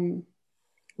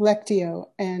Lectio,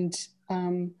 and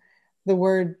the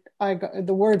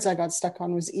words I got stuck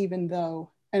on was "even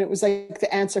though," and it was like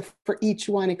the answer for each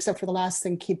one except for the last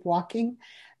thing, "keep walking,"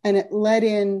 and it led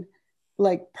in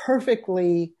like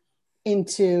perfectly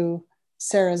into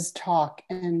Sarah's talk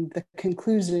and the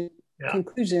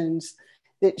conclusions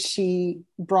that she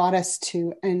brought us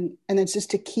to, and it's just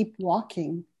to keep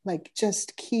walking, like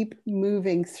just keep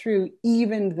moving through,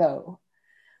 even though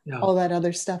all that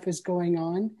other stuff is going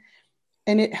on.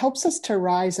 And it helps us to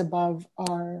rise above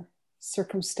our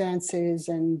circumstances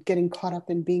and getting caught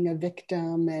up in being a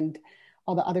victim and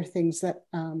all the other things that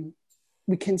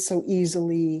we can so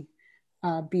easily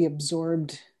be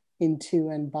absorbed into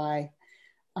and by.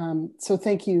 So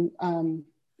thank you.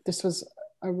 This was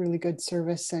a really good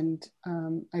service, and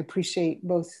I appreciate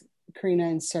both Karina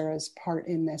and Sarah's part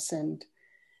in this, and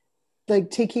like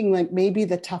taking like maybe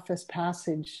the toughest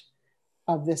passage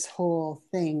of this whole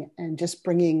thing and just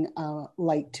bringing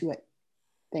light to it.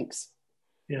 Thanks.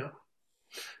 Yeah,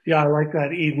 I like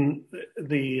that, Eden,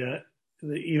 the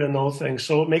even though thing.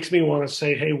 So it makes me want to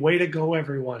say, hey, way to go,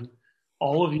 everyone!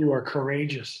 All of you are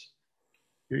courageous.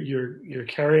 You're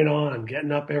carrying on,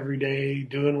 getting up every day,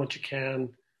 doing what you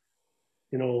can.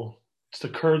 It's the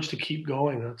courage to keep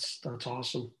going. That's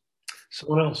awesome.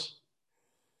 Someone else.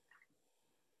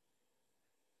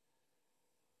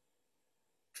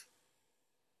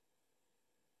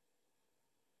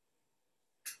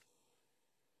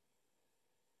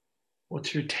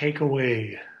 What's your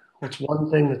takeaway? What's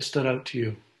one thing that stood out to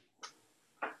you?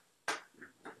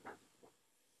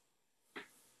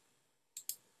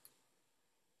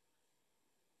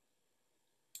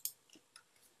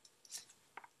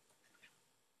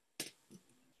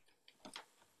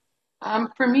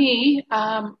 For me,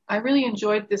 I really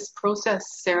enjoyed this process,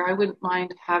 Sarah. I wouldn't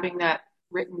mind having that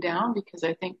written down, because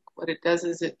I think what it does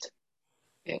is it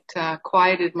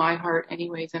quieted my heart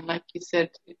anyways. And like you said,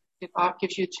 it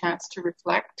gives you a chance to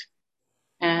reflect.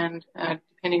 And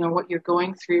depending on what you're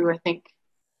going through, I think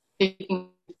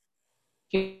taking a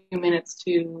few minutes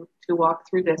to walk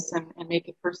through this and make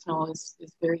it personal is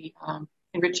very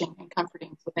enriching and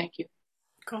comforting. So thank you.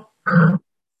 Cool.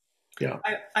 Yeah.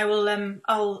 I will.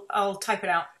 I'll type it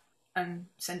out and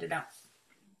send it out.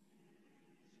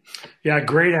 Yeah,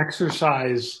 great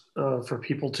exercise for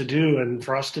people to do and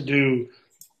for us to do,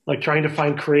 like trying to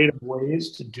find creative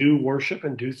ways to do worship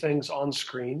and do things on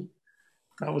screen.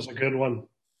 That was a good one.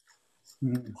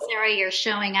 Sarah, you're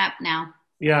showing up now.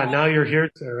 Yeah, now you're here,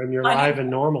 Sarah, and you're live and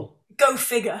normal. Go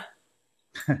figure.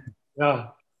 Yeah.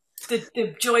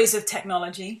 The joys of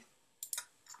technology.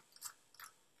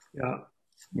 Yeah.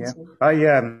 Yeah.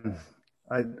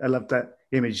 I love that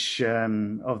image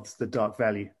of the dark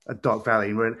valley, a dark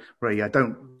valley. Where I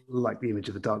don't like the image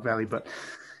of the dark valley, but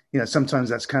sometimes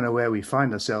that's kind of where we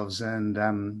find ourselves. And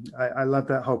I love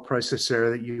that whole process,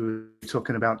 Sarah, that you were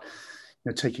talking about,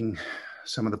 taking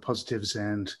some of the positives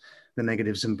and the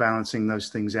negatives and balancing those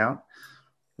things out.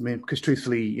 I mean, because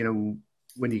truthfully,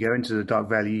 when you go into the dark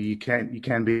valley, you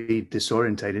can be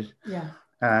disorientated. Yeah.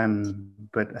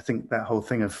 But I think that whole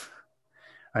thing of,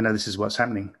 I know this is what's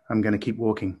happening. I'm going to keep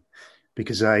walking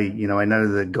because I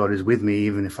know that God is with me,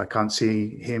 even if I can't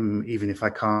see him, even if I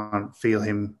can't feel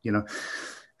him,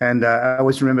 And I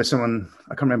always remember someone,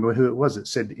 I can't remember who it was, that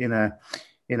said in a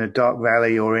dark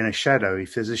valley or in a shadow,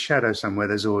 if there's a shadow somewhere,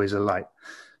 there's always a light.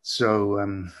 So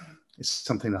it's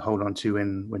something to hold on to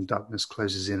when darkness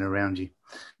closes in around you.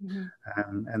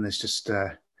 Mm-hmm. And there's just,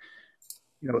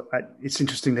 it's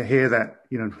interesting to hear that,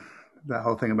 that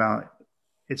whole thing about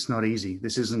it's not easy.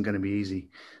 This isn't going to be easy.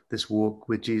 This walk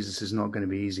with Jesus is not going to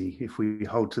be easy. If we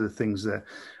hold to the things that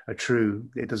are true,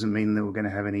 it doesn't mean that we're going to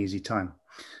have an easy time.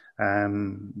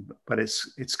 But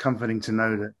it's comforting to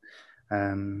know that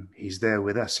he's there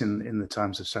with us in the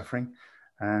times of suffering,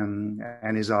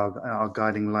 and is our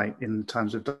guiding light in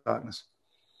times of darkness.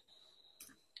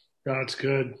 That's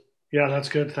good. Yeah, that's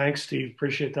good. Thanks, Steve.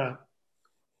 Appreciate that.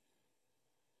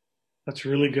 That's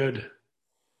really good.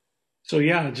 So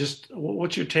yeah, just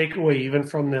what's your takeaway even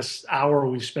from this hour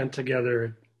we've spent together?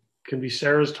 It can be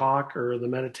Sarah's talk or the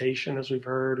meditation as we've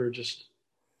heard, or just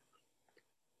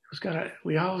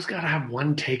we always gotta have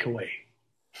one takeaway.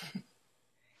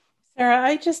 Sarah,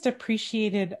 I just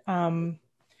appreciated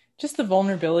just the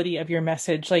vulnerability of your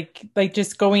message, like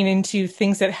just going into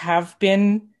things that have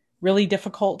been really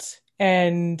difficult,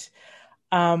 and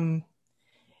I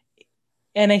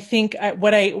think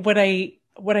what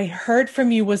I heard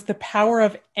from you was the power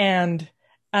of "and"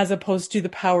 as opposed to the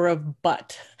power of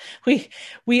 "but."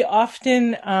 We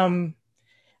often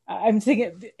I'm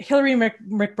thinking Hillary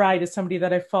McBride is somebody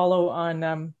that I follow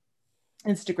on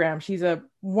Instagram. She's a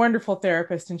wonderful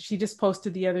therapist, and she just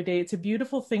posted the other day, it's a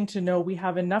beautiful thing to know we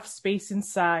have enough space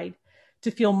inside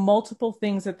to feel multiple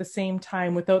things at the same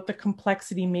time without the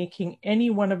complexity making any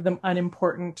one of them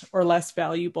unimportant or less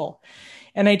valuable.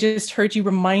 And I just heard you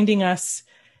reminding us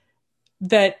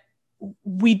that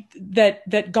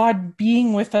that God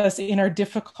being with us in our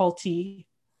difficulty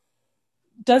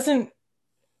doesn't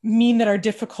mean that our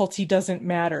difficulty doesn't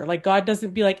matter. Like God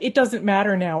doesn't be like, it doesn't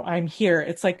matter now, I'm here.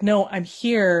 It's like, no, I'm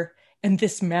here and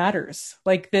this matters.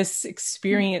 Like this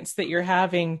experience that you're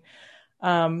having,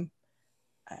 I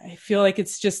feel like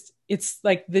it's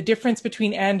like the difference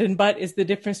between and but is the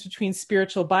difference between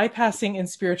spiritual bypassing and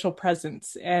spiritual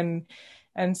presence. And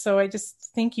so I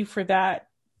just thank you for that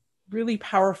really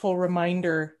powerful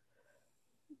reminder,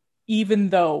 even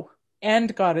though,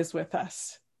 and God is with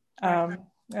us.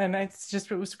 And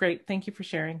it was great. Thank you for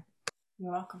sharing.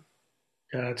 You're welcome.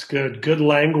 Yeah, it's good. Good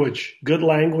language. Good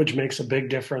language makes a big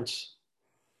difference.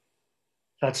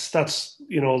 That's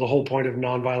the whole point of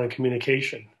nonviolent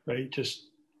communication, right? Just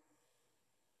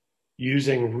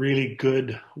using really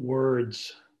good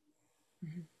words.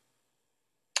 Mm-hmm.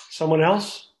 Someone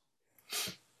else?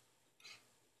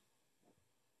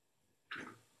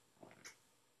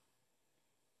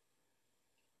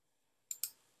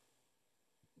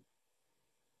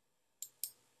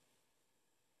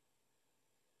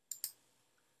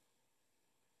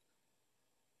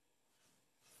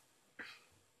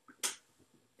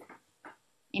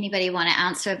 Anybody want to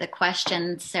answer the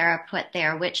question Sarah put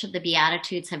there? Which of the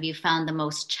Beatitudes have you found the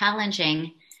most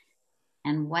challenging,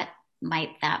 and what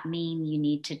might that mean you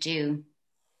need to do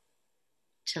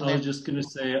to live? I was just going to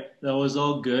say that was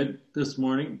all good this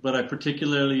morning, but I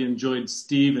particularly enjoyed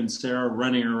Steve and Sarah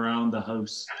running around the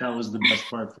house. That was the best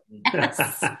part for me.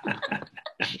 Yes.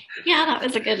 Yeah, that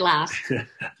was a good laugh.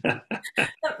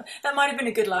 That might have been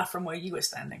a good laugh from where you were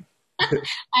standing.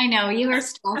 I know, you were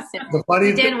stressed. The funny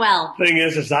you did well. Thing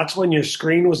is that's when your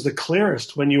screen was the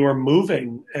clearest, when you were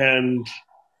moving. And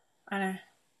I know.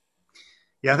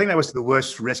 Yeah, I think that was the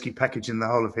worst rescue package in the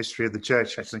whole of history of the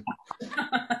church, actually.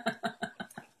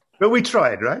 But we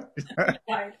tried, right?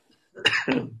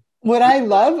 What I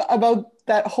love about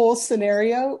that whole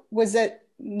scenario was that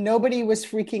nobody was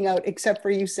freaking out except for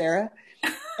you, Sarah.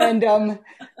 And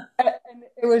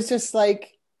it was just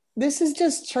like, this is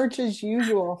just church as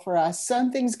usual for us.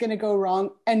 Something's going to go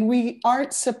wrong, and we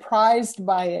aren't surprised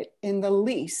by it in the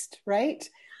least, right?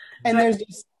 And But, there's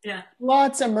just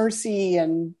lots of mercy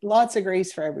and lots of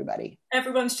grace for everybody.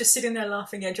 Everyone's just sitting there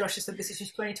laughing. Yeah, Josh has said this is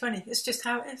just 2020. It's just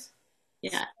how it is.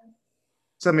 Yeah.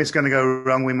 Something's going to go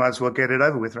wrong. We might as well get it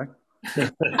over with, right?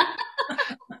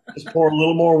 Just pour a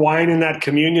little more wine in that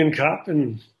communion cup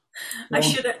and...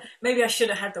 Maybe I should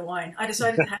have had the wine. I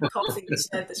decided to have coffee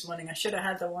instead this morning. I should have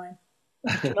had the wine.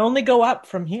 It can only go up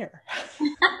from here.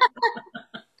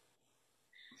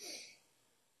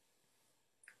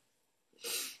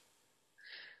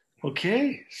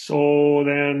 Okay, so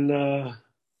then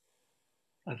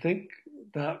I think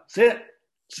that's it,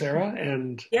 Sarah.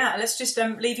 And yeah, let's just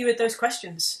leave you with those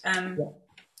questions.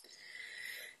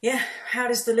 How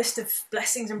does the list of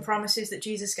blessings and promises that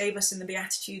Jesus gave us in the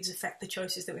Beatitudes affect the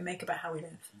choices that we make about how we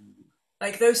live?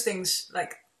 Like those things,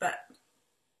 like that.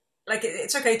 Like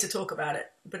it's okay to talk about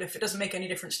it, but if it doesn't make any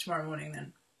difference tomorrow morning,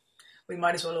 then we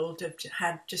might as well all have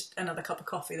had just another cup of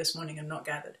coffee this morning and not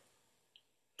gathered.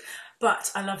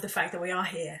 But I love the fact that we are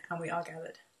here and we are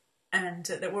gathered, and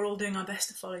that we're all doing our best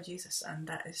to follow Jesus, and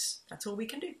that's all we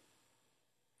can do.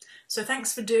 So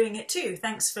thanks for doing it too.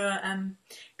 Thanks for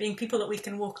being people that we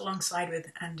can walk alongside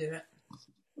with and do it.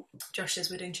 Josh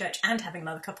says we're doing church and having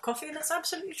another cup of coffee, and that's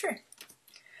absolutely true.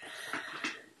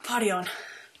 Party on.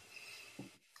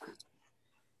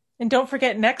 And don't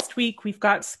forget, next week we've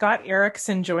got Scott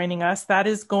Erickson joining us. That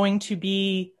is going to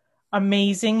be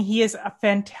amazing. He is a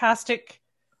fantastic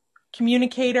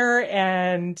communicator,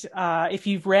 and if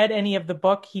you've read any of the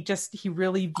book, he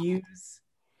really views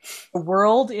the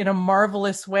world in a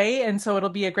marvelous way, and so it'll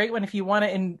be a great one if you want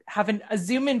to have a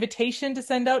Zoom invitation to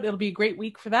send out. It'll be a great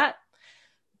week for that.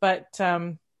 But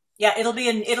it'll be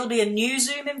a new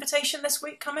Zoom invitation this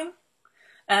week coming,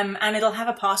 and it'll have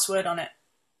a password on it.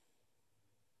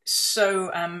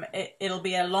 So it'll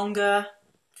be a longer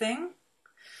thing,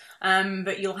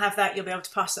 but you'll have that. You'll be able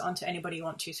to pass it on to anybody you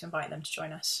want to invite them to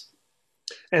join us.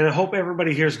 And I hope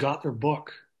everybody here's got their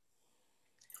book.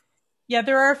 Yeah,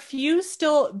 there are a few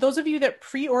still. Those of you that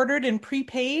pre-ordered and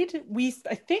prepaid,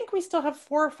 I think we still have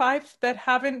 4 or 5 that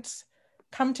haven't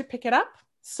come to pick it up.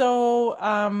 So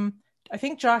I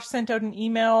think Josh sent out an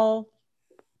email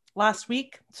last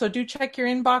week. So do check your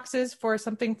inboxes for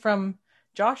something from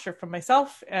Josh or from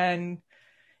myself and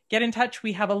get in touch.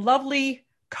 We have a lovely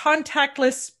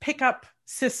contactless pickup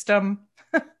system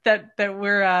that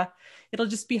we're it'll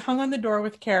just be hung on the door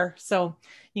with care. So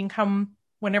you can come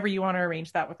whenever you want to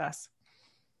arrange that with us.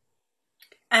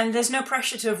 And there's no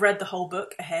pressure to have read the whole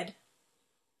book ahead.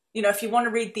 You know, if you want to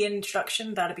read the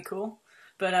introduction, that'd be cool.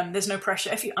 But there's no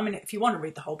pressure. If you want to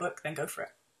read the whole book, then go for it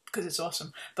because it's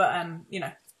awesome. But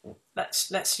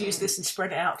let's use this and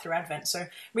spread it out through Advent. So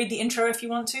read the intro if you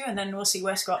want to, and then we'll see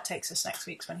where Scott takes us next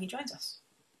week when he joins us.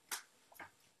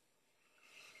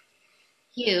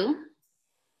 Hugh,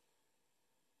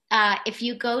 if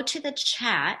you go to the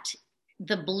chat,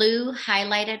 the blue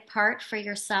highlighted part for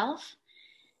yourself,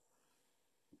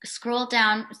 scroll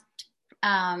down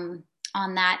on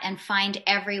that and find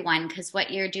everyone, because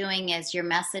what you're doing is you're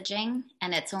messaging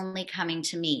and it's only coming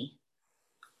to me.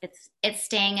 It's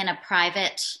staying in a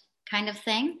private kind of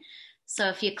thing. So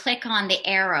if you click on the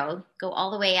arrow, go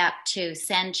all the way up to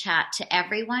send chat to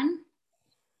everyone.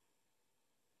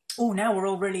 Oh, now we're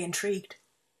all really intrigued.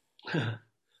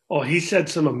 Oh, he said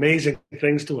some amazing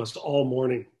things to us all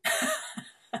morning.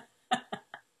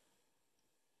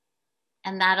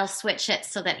 And that'll switch it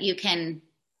so that you can,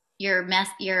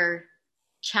 your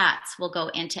chats will go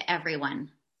into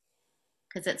everyone,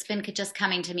 because it's been just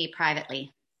coming to me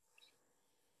privately.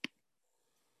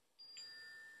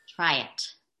 Try it.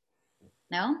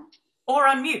 No? Or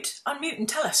unmute and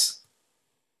tell us.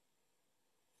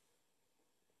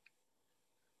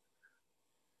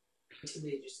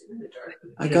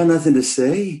 I got nothing to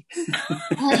say.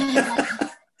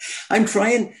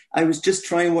 I was just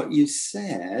trying what you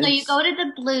said. So you go to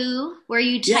the blue where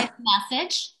you type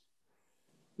message.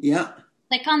 Yeah.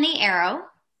 Click on the arrow.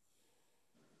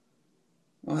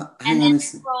 Well, and then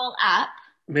scroll up.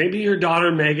 Maybe your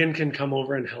daughter Megan can come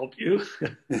over and help you. I'm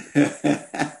gonna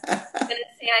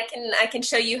say I can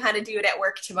show you how to do it at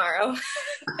work tomorrow.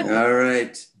 All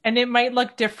right. And it might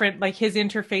look different, like his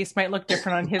interface might look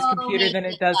different on his computer than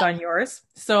it does on yours.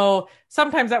 So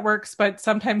sometimes that works, but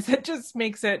sometimes it just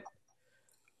makes it.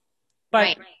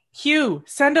 But right. Hugh,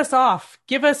 send us off.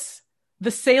 Give us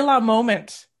the Selah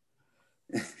moment.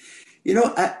 You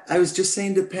know, I was just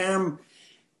saying to Pam,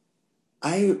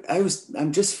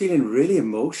 I'm just feeling really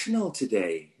emotional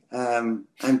today. I'm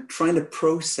trying to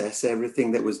process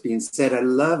everything that was being said. I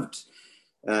loved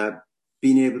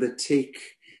being able to take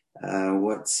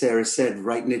what Sarah said,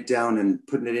 writing it down and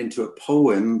putting it into a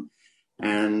poem.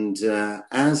 And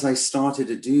as I started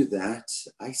to do that,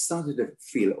 I started to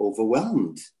feel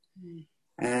overwhelmed.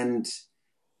 And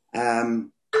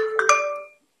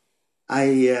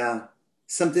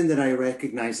something that I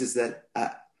recognize is that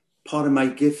part of my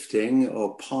gifting,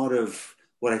 or part of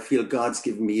what I feel God's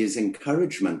given me, is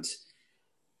encouragement.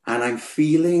 And I'm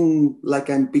feeling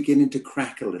like I'm beginning to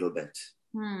crack a little bit.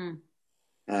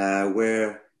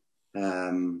 Where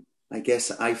I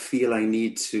guess I feel I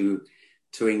need to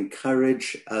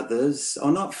encourage others,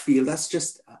 or not feel, that's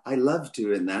just, I love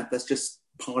doing that. That's just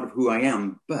part of who I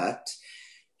am. But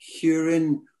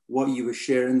hearing what you were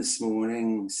sharing this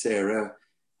morning, Sarah,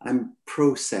 I'm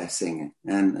processing,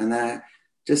 and I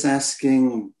just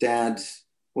asking Dad,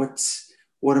 what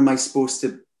am I supposed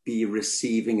to be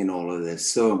receiving in all of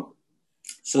this? So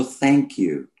thank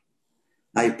you.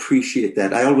 I appreciate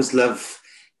that. I always love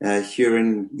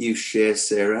hearing you share,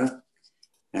 Sarah.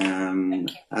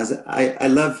 As I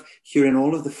love hearing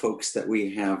all of the folks that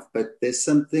we have, but there's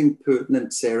something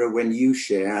pertinent, Sarah, when you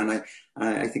share, and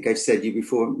I think I've said you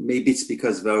before, maybe it's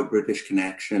because of our British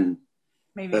connection,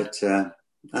 maybe. But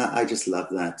I just love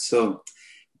that. So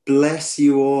bless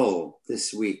you all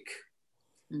this week.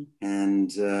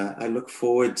 And I look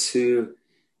forward to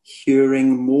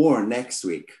hearing more next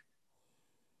week.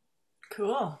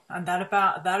 Cool. And that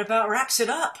about wraps it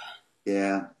up.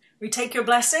 Yeah. We take your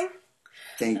blessing.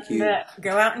 Thank you. And,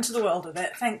 go out into the world with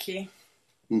it. Thank you.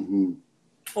 Mm-hmm.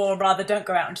 Or rather, don't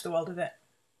go out into the world with it.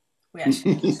 We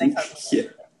actually stay home with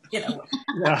it. You know.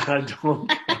 Yeah,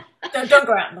 Don't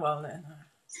go out in the world with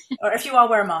it. Or if you are,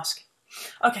 wear a mask.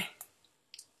 Okay.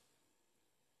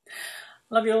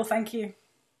 Love you all. Thank you.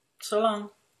 So long.